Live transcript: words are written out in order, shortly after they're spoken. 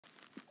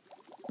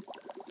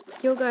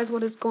Yo guys,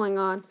 what is going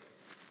on?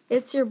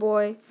 It's your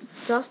boy,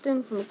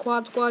 Justin from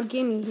Quad Squad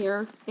Gaming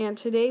here, and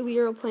today we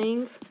are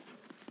playing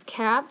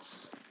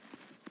C.A.T.S,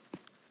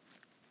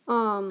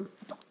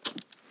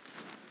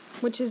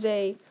 which is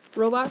a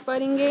robot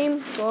fighting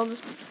game, so I'll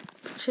just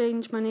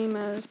change my name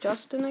as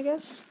Justin, I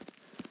guess.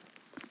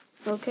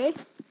 Okay,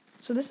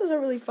 so this is a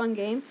really fun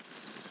game.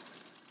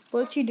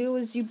 What you do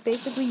is you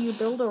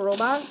build a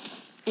robot,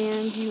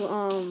 and you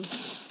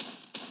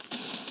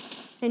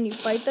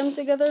fight them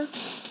together.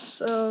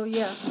 So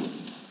yeah.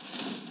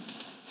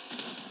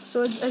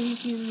 So as you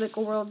see, this is like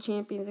a world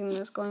champion thing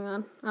that's going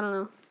on. I don't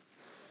know.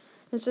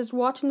 It says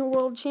watching the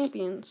world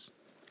champions.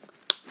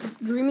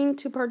 Dreaming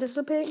to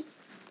participate?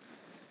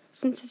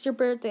 Since it's your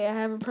birthday, I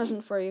have a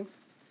present for you.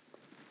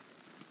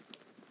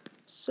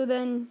 So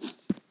then,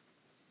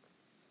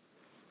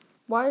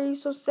 why are you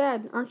so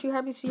sad? Aren't you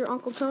happy to see your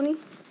Uncle Tony?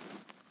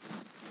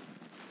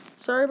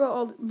 Sorry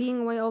about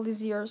being away all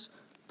these years,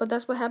 but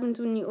that's what happens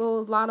when you owe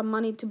a lot of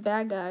money to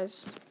bad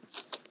guys.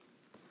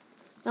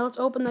 Now let's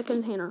open the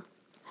container.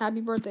 Happy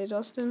birthday,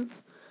 Justin.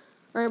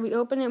 Alright, we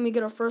open it and we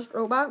get our first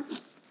robot.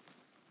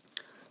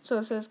 So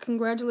it says,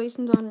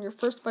 congratulations on your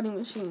first fighting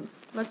machine.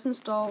 Let's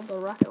install the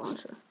rocket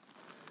launcher.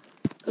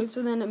 Okay,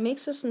 so then it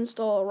makes us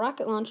install a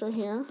rocket launcher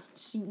here.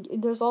 See,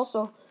 there's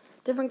also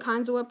different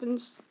kinds of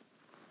weapons.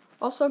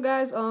 Also,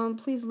 guys,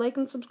 please like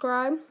and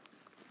subscribe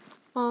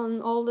on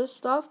all this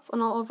stuff,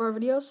 on all of our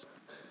videos.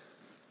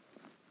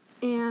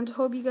 And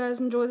hope you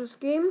guys enjoy this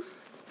game.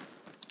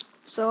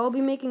 So I'll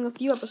be making a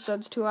few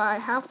episodes too. I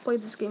have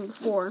played this game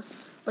before,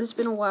 but it's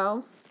been a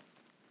while.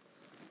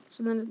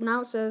 So then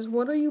now it says,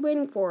 what are you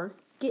waiting for?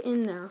 Get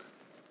in there.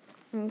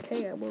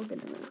 Okay, I will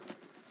get in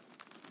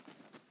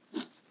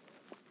there.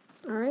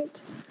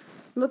 Alright.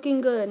 Looking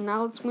good.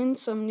 Now let's win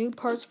some new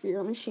parts for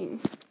your machine.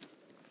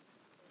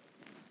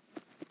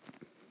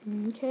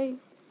 Okay.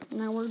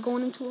 Now we're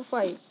going into a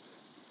fight.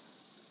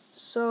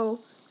 So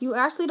you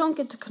actually don't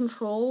get to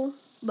control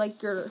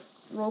like your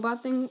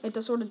robot thing. It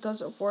just sort of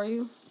does it for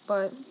you.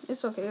 But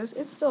it's okay.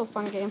 It's still a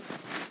fun game.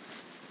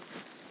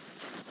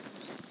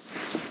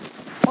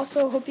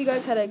 Also, hope you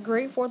guys had a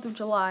great 4th of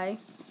July,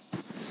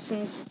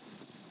 since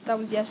that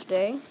was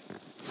yesterday.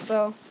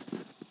 So,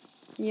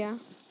 yeah.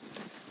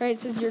 Alright,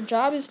 it says your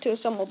job is to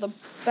assemble the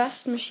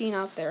best machine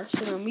out there,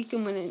 so then we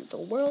can win it, the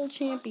world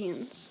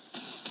champions.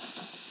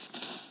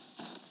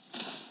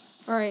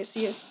 Alright,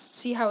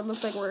 see how it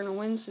looks like we're going to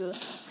win, so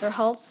their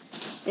health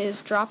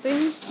is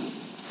dropping.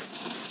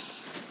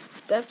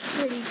 So that's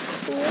pretty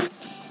cool.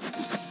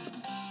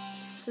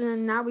 So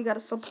then now we got a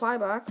supply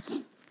box,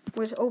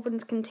 which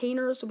opens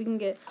containers so we can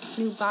get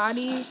new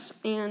bodies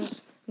and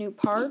new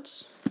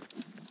parts.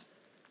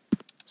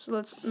 So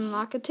let's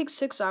unlock it. It takes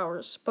 6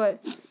 hours,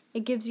 but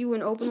it gives you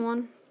an open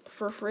one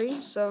for free,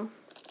 so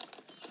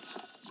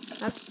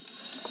that's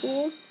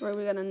cool. Right,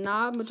 we got a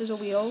knob, which is a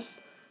wheel,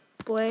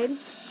 blade,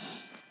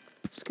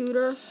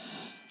 scooter,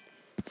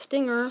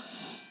 stinger,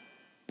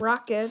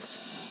 rocket,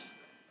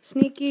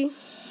 sneaky,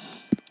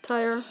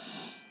 tire,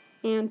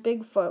 and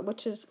Bigfoot,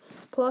 which is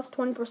plus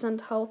 20%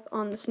 health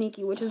on the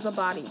sneaky, which is the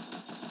body.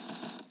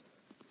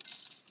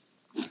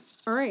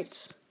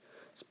 Alright.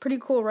 It's pretty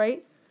cool,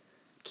 right?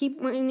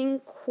 Keep winning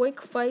quick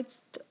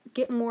fights to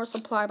get more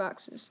supply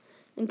boxes.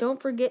 And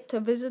don't forget to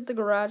visit the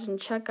garage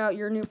and check out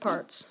your new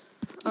parts.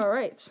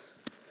 Alright.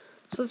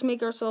 So let's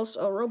make ourselves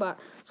a robot.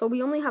 So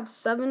we only have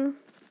 7,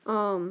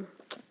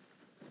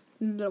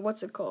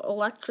 what's it called?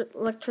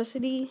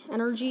 Electricity,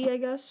 energy, I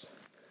guess.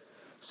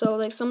 So,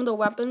 like, some of the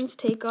weapons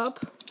take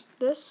up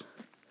this.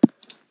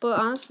 But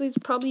honestly, let's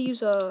probably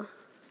use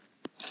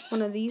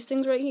one of these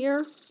things right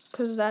here,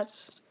 because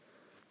that's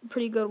a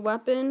pretty good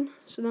weapon.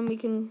 So then we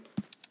can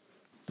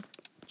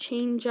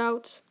change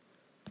out,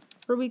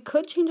 or we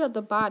could change out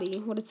the body.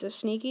 What is this,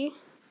 sneaky?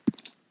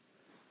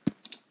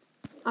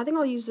 I think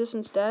I'll use this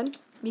instead,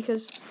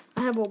 because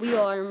I have a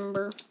wheel, I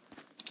remember.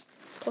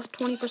 Plus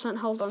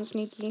 20% health on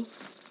sneaky.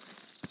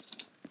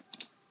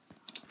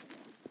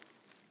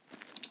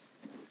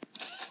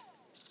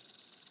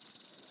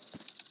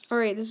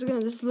 Alright, this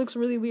looks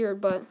really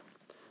weird, but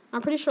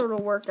I'm pretty sure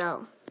it'll work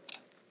out.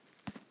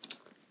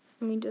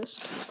 Let me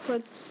just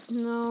put,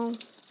 no.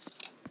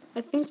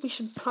 I think we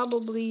should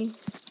probably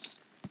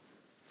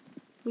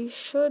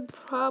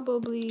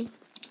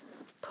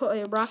put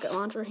a rocket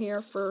launcher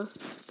here for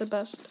the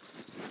best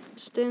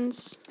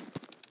distance.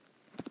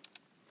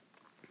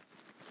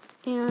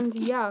 And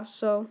yeah,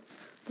 so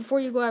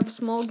before you go, I have a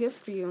small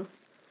gift for you.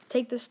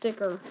 Take this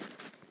sticker.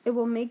 It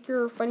will make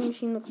your fighting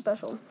machine look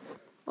special.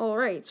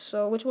 Alright,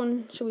 so which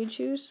one should we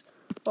choose?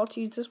 I'll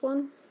choose this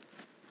one.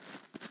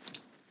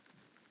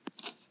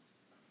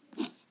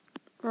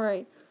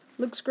 Alright,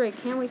 looks great.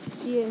 Can't wait to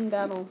see it in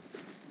battle.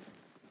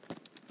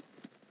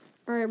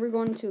 Alright, we're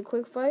going to a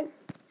quick fight.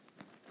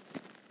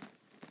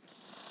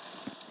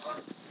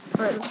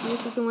 Alright, let's see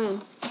if we can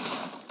win.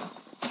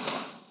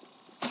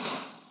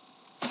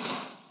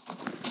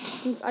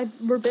 Since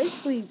we're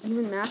basically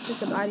even matched,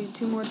 except I do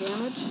 2 more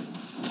damage.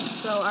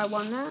 So I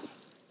won that.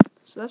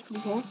 So that's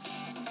pretty cool.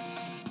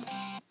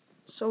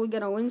 So we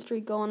got a win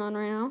streak going on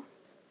right now.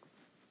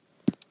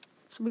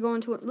 So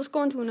let's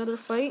go into another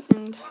fight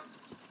and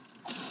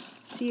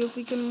see if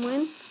we can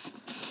win.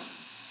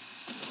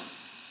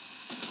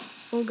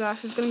 Oh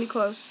gosh, it's gonna be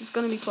close. It's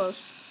gonna be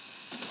close.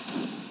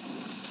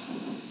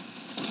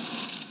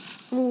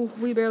 Ooh,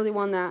 we barely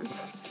won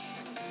that.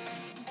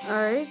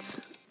 Alright.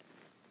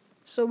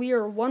 So we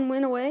are 1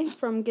 win away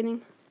from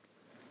getting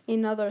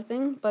another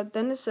thing. But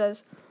then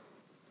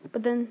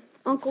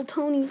Uncle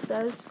Tony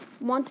says,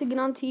 want to get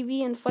on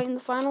TV and fight in the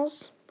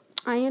finals?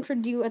 I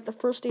entered you at the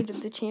first stage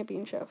of the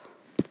championship.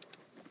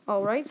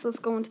 Alright, so let's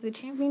go into the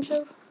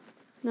championship.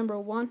 Number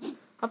 1. I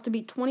have to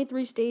beat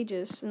 23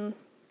 stages, and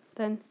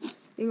then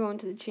you go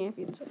into the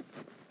championship.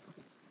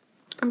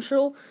 I'm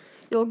sure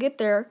you'll get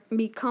there and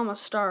become a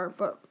star,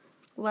 but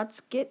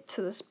let's get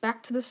to this.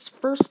 Back to this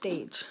first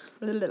stage.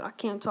 I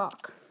can't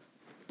talk.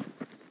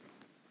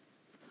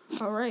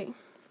 Alright.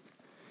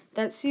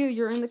 That's you.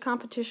 You're in the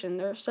competition.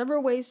 There are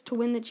several ways to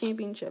win the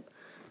championship.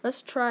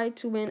 Let's try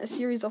to win a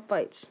series of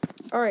fights.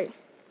 Alright.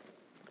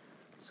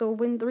 So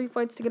win 3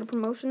 fights to get a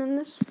promotion in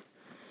this.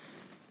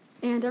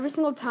 And every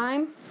single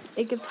time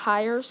it gets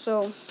higher,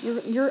 so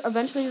you're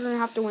eventually gonna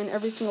have to win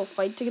every single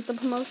fight to get the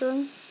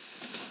promotion.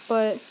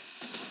 But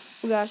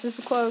oh gosh, this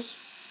is close.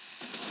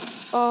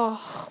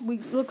 Oh,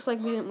 looks like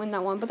we didn't win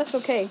that one, but that's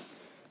okay,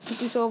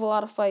 since we still have a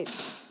lot of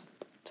fights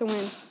to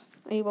win.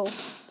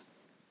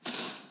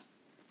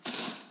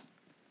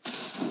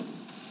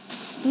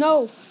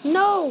 No!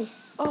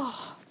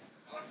 Oh,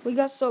 we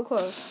got so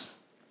close.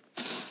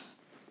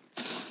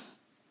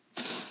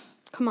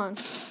 Come on.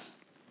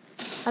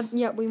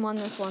 Yeah, we won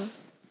this one.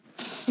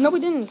 No,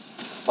 we didn't.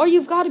 Oh,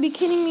 you've got to be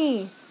kidding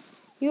me.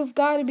 You've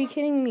got to be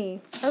kidding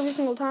me. Every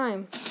single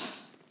time.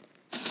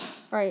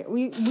 Alright,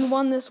 we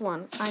won this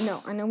one. I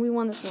know we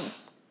won this one.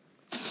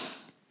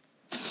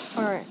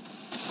 Alright.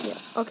 Yeah,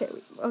 okay,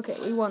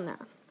 we won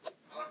that.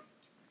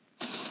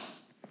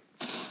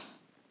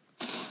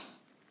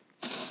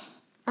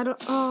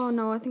 Oh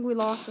no, I think we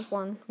lost this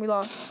one. We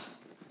lost.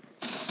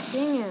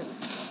 Dang it.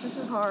 This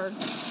is hard.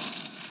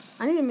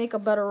 I need to make a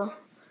better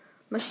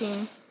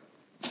machine.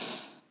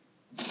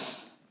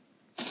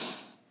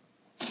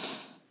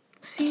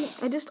 See,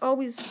 I just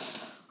always...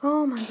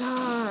 Oh my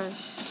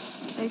gosh.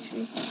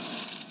 Actually...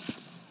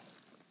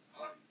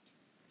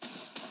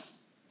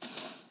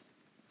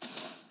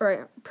 Alright,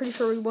 I'm pretty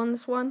sure we won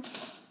this one.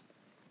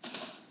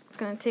 It's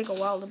gonna take a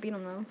while to beat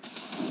them though.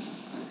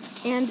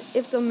 And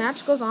if the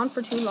match goes on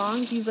for too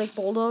long, these like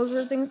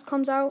bulldozer things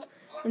comes out.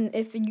 And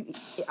if you...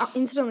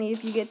 Instantly,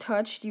 if you get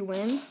touched, you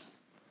win.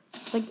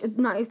 Like,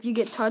 not if you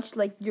get touched,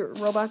 like, your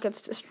robot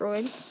gets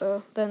destroyed,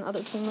 so then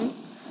other team win.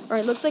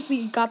 Alright, looks like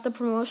we got the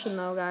promotion,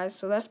 though, guys,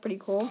 so that's pretty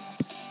cool.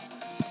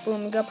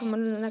 Boom, we got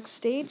promoted to the next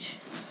stage.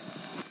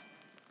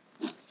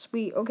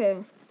 Sweet,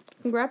 okay.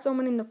 Congrats on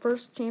winning the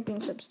first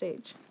championship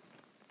stage.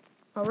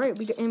 Alright,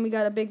 we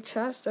got a big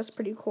chest, that's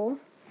pretty cool.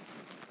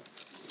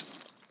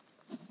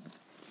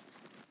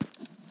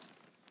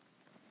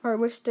 Alright,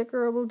 which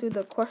sticker? We'll do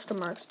the question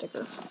mark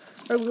sticker.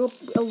 Or we'll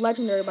a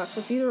legendary box,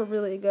 but these are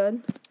really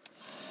good.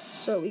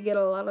 So we get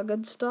a lot of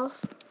good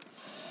stuff.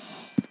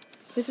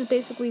 This is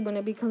basically when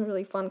it becomes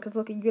really fun, because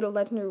look, you get a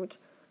legendary which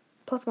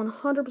plus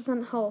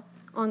 100% health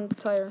on the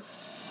tire.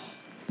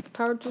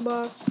 Power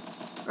toolbox.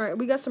 Alright,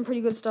 we got some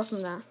pretty good stuff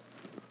from that.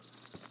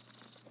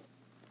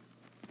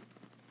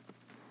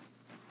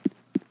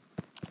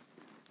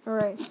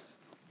 Alright.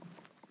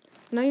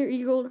 Now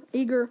you're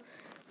eager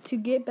to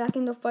get back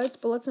into fights,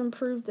 but let's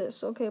improve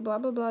this. Okay, blah,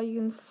 blah, blah. You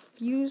can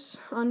fuse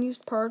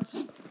unused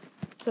parts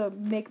to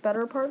make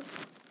better parts.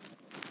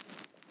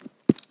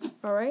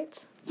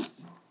 Alright.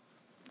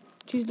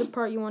 Choose the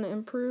part you want to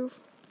improve.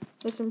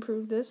 Let's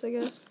improve this, I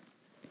guess.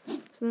 So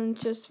then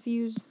just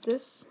fuse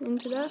this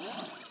into that.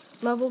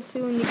 Level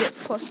 2, and you get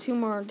plus 2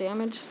 more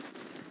damage.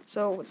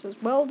 So it says,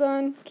 well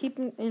done. Keep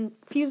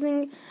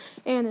fusing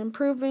and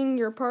improving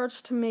your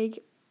parts to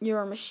make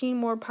your machine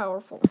more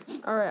powerful.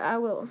 Alright, I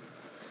will.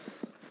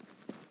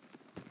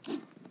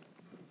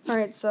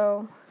 Alright,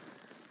 so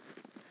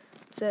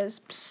it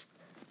says, psst,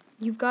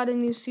 you've got a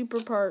new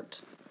super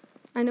part.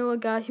 I know a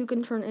guy who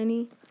can turn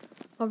any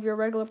of your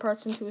regular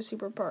parts into a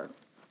super part.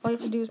 All you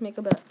have to do is make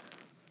a bet.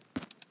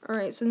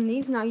 Alright, so in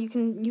these now you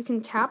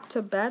can tap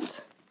to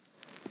bet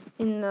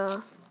in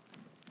the...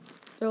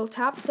 You'll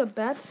tap to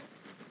bet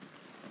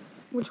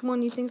which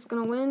one you think's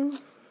gonna win.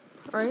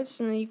 Alright,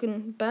 so then you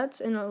can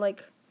bet and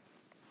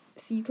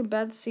so you can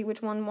bet to see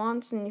which one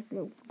wants, and if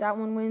that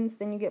one wins,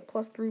 then you get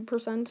plus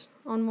 3%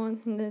 on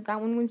one, and then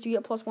that one wins, you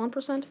get plus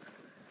 1%.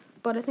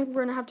 But I think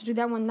we're gonna have to do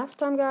that one next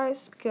time,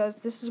 guys, because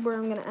this is where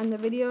I'm gonna end the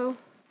video.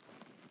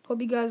 Hope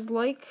you guys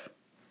like,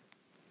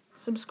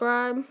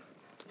 subscribe,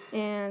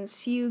 and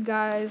see you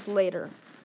guys later.